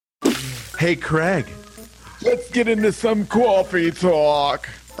Hey, Craig, let's get into some coffee talk.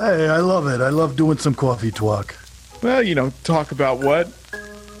 Hey, I love it. I love doing some coffee talk. Well, talk about what?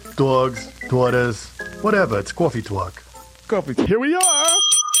 Dogs, daughters, whatever. It's coffee talk. Coffee. Here we are.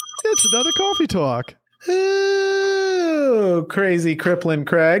 It's another coffee talk. Ooh, crazy crippling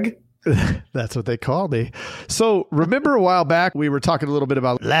Craig. That's what they call me. So remember a while back, we were talking a little bit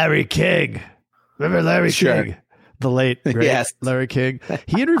about Larry King. Remember Larry King? The late, great Yes. Larry King.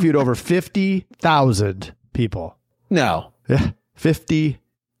 He interviewed over 50,000 people. No. Yeah,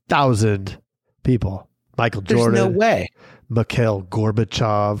 50,000 people. Michael Jordan. There's no way. Mikhail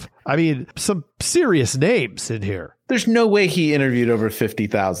Gorbachev. I mean, some serious names in here. There's no way he interviewed over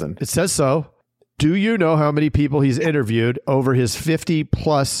 50,000. It says so. Do you know how many people he's interviewed over his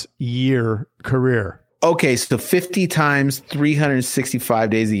 50-plus year career? Okay, so 50 times 365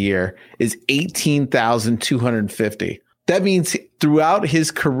 days a year is 18,250. That means throughout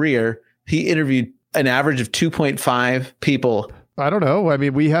his career, he interviewed an average of 2.5 people. I don't know. I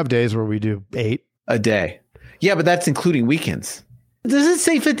mean, we have days where we do 8 a day. Yeah, but that's including weekends. Does it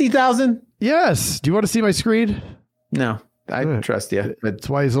say 50,000? Yes. Do you want to see my screen? No, I trust you. But that's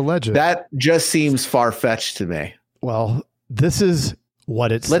why he's a legend. That just seems far-fetched to me. Well, this is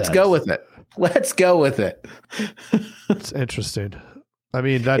what it says. Let's go with it. Let's go with it. It's interesting. I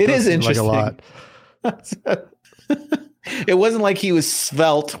mean, that it does is seem interesting. like a lot. It wasn't like he was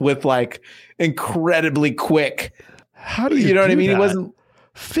svelte with like incredibly quick. How do you know what I mean? That? He wasn't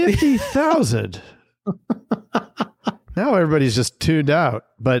 50,000. Now everybody's just tuned out,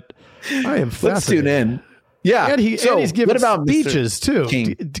 but I am fascinated. Let's tune in. Yeah. And, he's giving what about speeches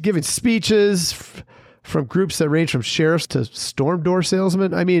too. Giving speeches from groups that range from sheriffs to storm door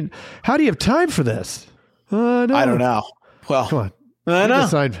salesmen. I mean, how do you have time for this? I don't know. Well, come on. I know.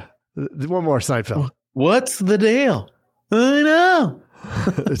 One more Seinfeld. What's the deal? I know.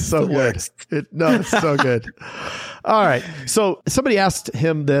 It's so good. It's so good. All right. So somebody asked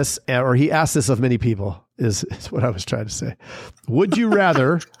him this, or he asked this of many people, is what I was trying to say. Would you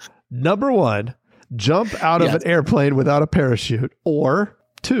rather, number one, jump out of an airplane without a parachute, or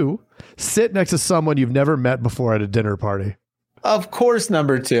 2, sit next to someone you've never met before at a dinner party? Of course,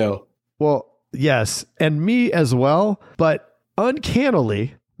 number 2. Well, yes, and me as well, but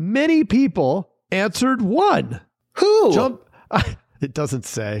uncannily, many people answered 1. Who? It doesn't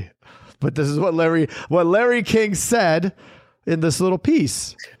say, but this is what Larry King said in this little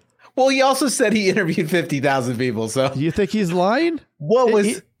piece. Well, he also said he interviewed 50,000 people. So do you think he's lying? What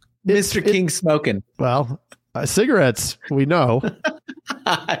was Mr. King smoking? Well, cigarettes, we know.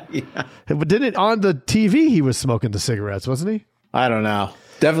 Yeah. But didn't on the TV he was smoking the cigarettes, wasn't he? I don't know.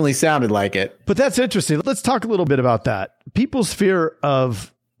 Definitely sounded like it. But that's interesting. Let's talk a little bit about that. People's fear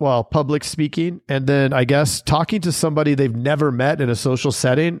of, well, public speaking, and then I guess talking to somebody they've never met in a social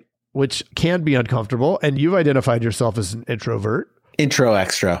setting, which can be uncomfortable. And you've identified yourself as an introvert. Intro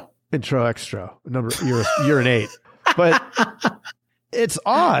extra. You're an 8. But it's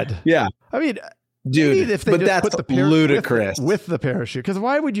odd. Yeah. I mean, dude, if they that's put the ludicrous. With the parachute. Because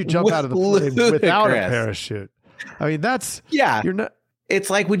why would you jump out of the plane without a parachute? I mean, that's... Yeah. You're not... It's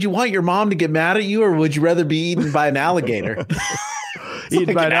like, would you want your mom to get mad at you, or would you rather be eaten by an alligator?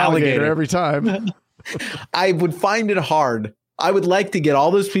 Eaten by an alligator every time. I would find it hard. I would like to get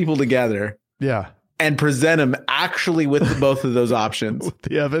all those people together. Yeah. And present them actually with both of those options. With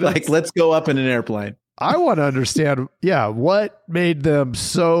the evidence. Like, let's go up in an airplane. I want to understand, what made them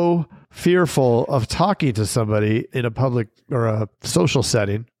so fearful of talking to somebody in a public or a social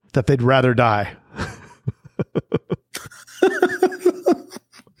setting that they'd rather die.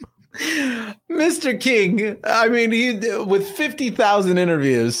 Mr. King, I mean, he with 50,000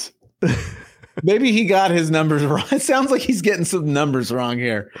 interviews, maybe he got his numbers wrong. It sounds like he's getting some numbers wrong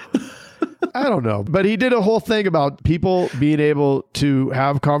here. I don't know, but he did a whole thing about people being able to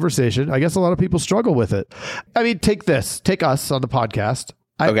have conversation. I guess a lot of people struggle with it. I mean, take us on the podcast.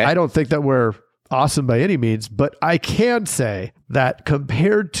 I don't think that we're awesome by any means, but I can say that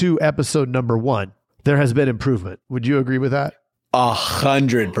compared to episode number 1, there has been improvement. Would you agree with that?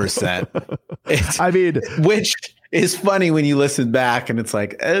 100%. I mean, which is funny when you listen back and it's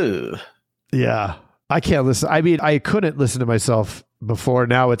like, oh, yeah, I can't listen. I mean, I couldn't listen to myself before.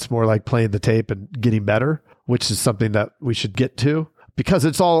 Now it's more like playing the tape and getting better, which is something that we should get to, because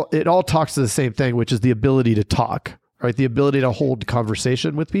it all talks to the same thing, which is the ability to talk, right? The ability to hold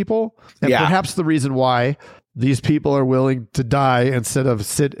conversation with people. And perhaps the reason why these people are willing to die instead of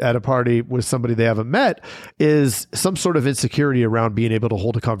sit at a party with somebody they haven't met is some sort of insecurity around being able to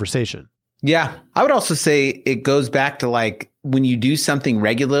hold a conversation. Yeah. I would also say it goes back to like when you do something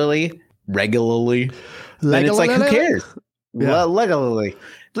regularly, then it's like, who cares? Yeah. Regularly.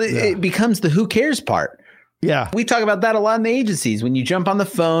 It becomes the who cares part. Yeah. We talk about that a lot in the agencies. When you jump on the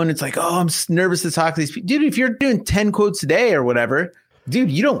phone, it's like, oh, I'm nervous to talk to these people. Dude, if you're doing 10 quotes a day or whatever,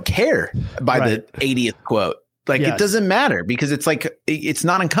 dude, you don't care by the 80th quote. Like, it doesn't matter because it's like, it's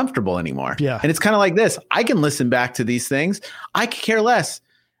not uncomfortable anymore. Yeah. And it's kind of like this. I can listen back to these things. I could care less.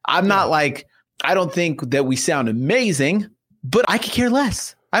 I'm not like, I don't think that we sound amazing, but I could care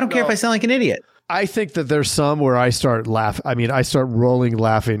less. I don't care if I sound like an idiot. I think that there's some where I start laughing. I mean, I start rolling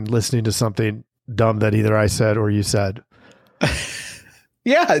laughing, listening to something dumb that either I said or you said.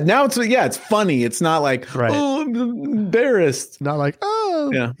 Yeah. Now it's funny. It's not like, oh, I'm embarrassed. Not like,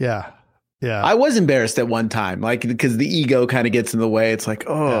 oh, yeah. I was embarrassed at one time, like, because the ego kind of gets in the way. It's like,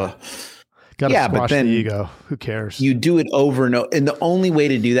 gotta squash the ego. Who cares? You do it over and over. And the only way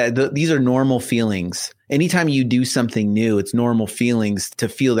to do that, these are normal feelings. Anytime you do something new, it's normal feelings to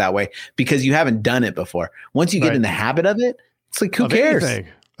feel that way because you haven't done it before. Once you get in the habit of it, it's like, who cares?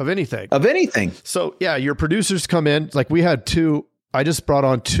 Of anything. So yeah, your producers come in. Like we had I just brought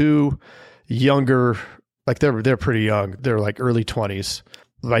on 2 younger, like they're pretty young. They're like early 20s.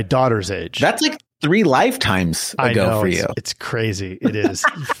 My daughter's age. That's like 3 lifetimes ago for you. It's crazy. It is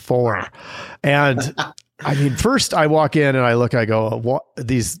 4. And I mean, first I walk in and I look, I go, what?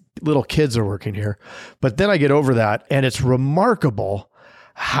 These little kids are working here. But then I get over that and it's remarkable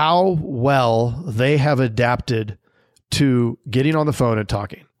how well they have adapted to getting on the phone and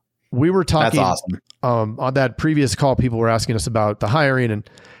talking. We were talking. That's awesome. On that previous call, people were asking us about the hiring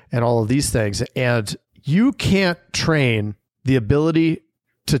and all of these things. And you can't train the ability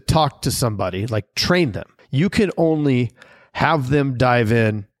to talk to somebody, like train them. You can only have them dive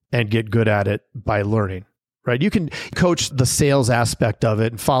in and get good at it by learning, right? You can coach the sales aspect of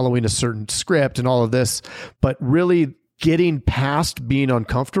it and following a certain script and all of this, but really getting past being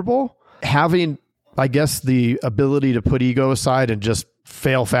uncomfortable, having, I guess, the ability to put ego aside and just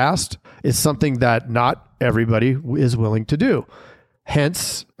fail fast is something that not everybody is willing to do.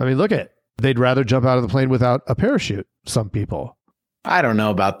 Hence, I mean, look at it. They'd rather jump out of the plane without a parachute. Some people. I don't know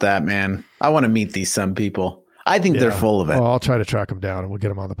about that, man. I want to meet some people. I think they're full of it. Well, I'll try to track them down and we'll get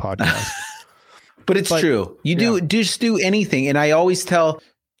them on the podcast. But it's true. You just do anything. And I always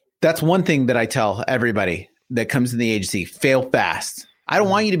that's one thing that I tell everybody that comes in the agency, fail fast. I don't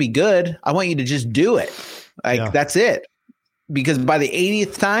want you to be good. I want you to just do it. That's it. Because by the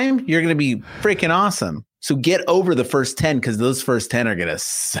 80th time, you're going to be freaking awesome. So get over the first 10 because those first 10 are going to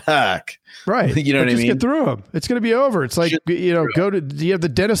suck. Right. You know what I mean? Just get through them. It's going to be over. It's like, you have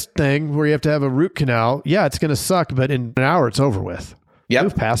the dentist thing where you have to have a root canal. Yeah, it's going to suck, but in an hour, it's over with. Yep.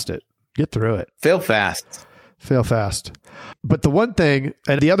 Move past it. Get through it. Fail fast. But the one thing,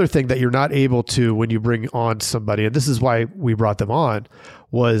 and the other thing that you're not able to when you bring on somebody, and this is why we brought them on,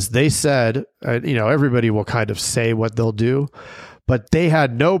 was they said, everybody will kind of say what they'll do, but they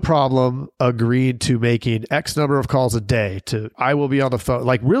had no problem agreeing to making X number of calls a day I will be on the phone.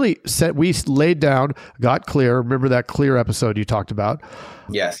 Like really we laid down, got clear. Remember that clear episode you talked about?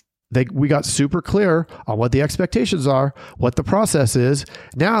 Yes. We got super clear on what the expectations are, what the process is.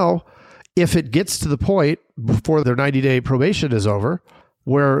 Now, if it gets to the point before their 90-day probation is over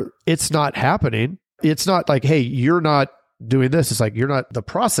where it's not happening, it's not like, hey, you're not doing this. It's like, the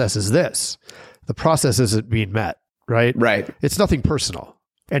process is this. The process isn't being met, right? Right. It's nothing personal.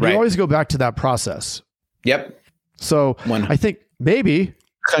 And you always go back to that process. Yep. So I think maybe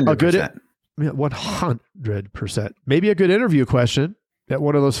 100%. 100%. Maybe a good interview question at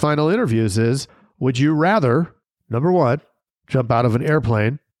one of those final interviews is, would you rather, number one, jump out of an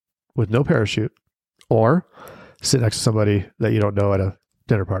airplane with no parachute or sit next to somebody that you don't know at a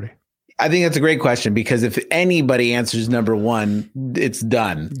dinner party? I think that's a great question because if anybody answers number one, it's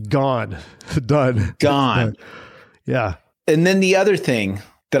done. Gone. Done. Yeah. And then the other thing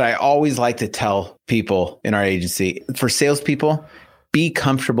that I always like to tell people in our agency, for salespeople, be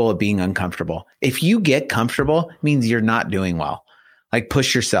comfortable at being uncomfortable. If you get comfortable, it means you're not doing well. Like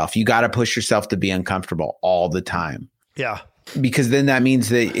push yourself. You got to push yourself to be uncomfortable all the time. Yeah. Because then that means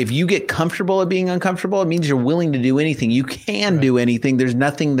that if you get comfortable at being uncomfortable, it means you're willing to do anything. You can do anything. There's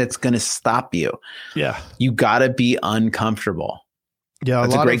nothing that's going to stop you. Yeah. You got to be uncomfortable. Yeah.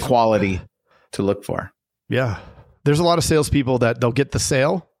 That's a great quality to look for. Yeah. There's a lot of salespeople that they'll get the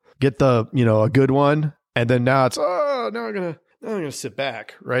sale, get the, a good one. And then now it's, now I'm going to sit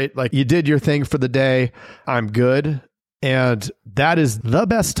back, right? Like you did your thing for the day. I'm good. And that is the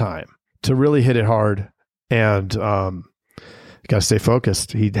best time to really hit it hard. And, got to stay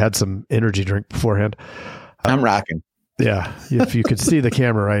focused. He had some energy drink beforehand. I'm rocking. Yeah. If you could see the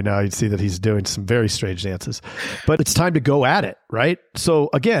camera right now, you'd see that he's doing some very strange dances. But it's time to go at it, right? So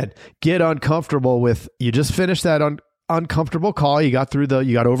again, get uncomfortable with, you just finished that uncomfortable call. You got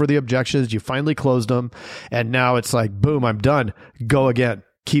over the objections. You finally closed them. And now it's like, boom, I'm done. Go again.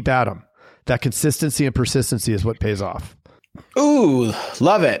 Keep at them. That consistency and persistency is what pays off. Ooh,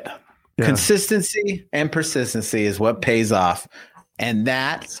 love it. Yeah. Consistency and persistency is what pays off. And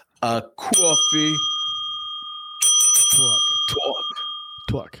that's a Coffee.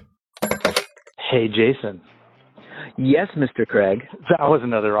 Twuck. Hey, Jason. Yes, Mr. Craig. That was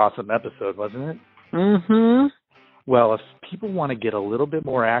another awesome episode, wasn't it? Mm-hmm. Well, if people want to get a little bit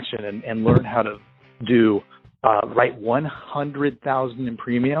more action and learn how to write 100,000 in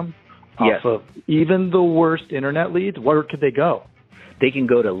premium off of even the worst internet leads, where could they go? They can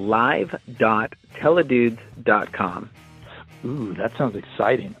go to live.teledudes.com. Ooh, that sounds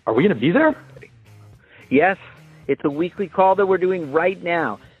exciting. Are we going to be there? Yes, it's a weekly call that we're doing right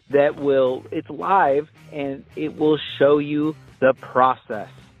now it's live, and it will show you the process.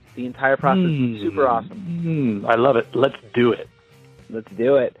 The entire process is super awesome. I love it. Let's do it. Let's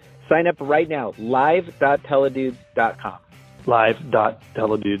do it. Sign up right now, live.teledudes.com.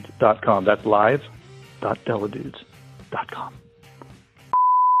 Live.teledudes.com. That's live.teledudes.com.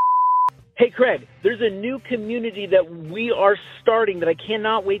 Hey, Craig, there's a new community that we are starting that I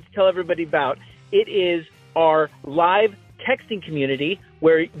cannot wait to tell everybody about. It is our live texting community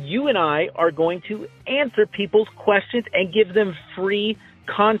where you and I are going to answer people's questions and give them free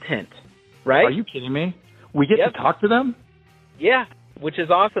content, right? Are you kidding me? We get to talk to them? Yeah, which is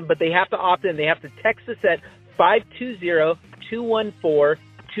awesome, but they have to opt in. They have to text us at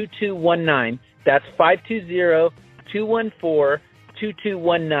 520-214-2219. That's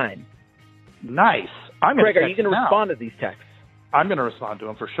 520-214-2219. Nice. Craig, are you going to respond to these texts? I'm going to respond to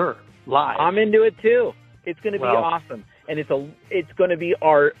them for sure. Live. I'm into it too. It's going to be awesome. And it's going to be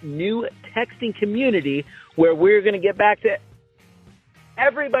our new texting community where we're going to get back to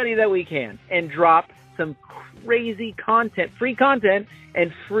everybody that we can and drop some crazy content, free content,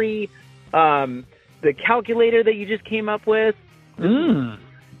 and free the calculator that you just came up with.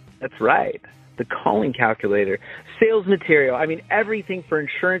 That's right. The calling calculator, sales material. I mean, everything for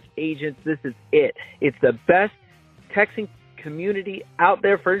insurance agents. This is it. It's the best texting community out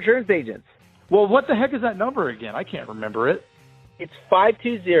there for insurance agents. Well, what the heck is that number again? I can't remember it. It's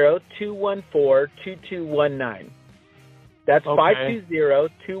 520-214-2219. That's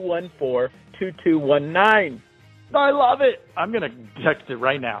 520-214-2219. I love it. I'm going to text it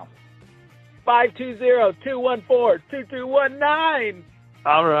right now. 520-214-2219.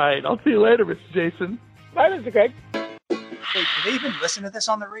 All right. I'll see you later, Mr. Jason. Bye, Mr. Craig. Wait, do they even listen to this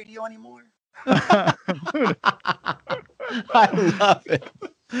on the radio anymore? I love it.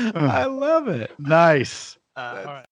 I love it. Nice. All right.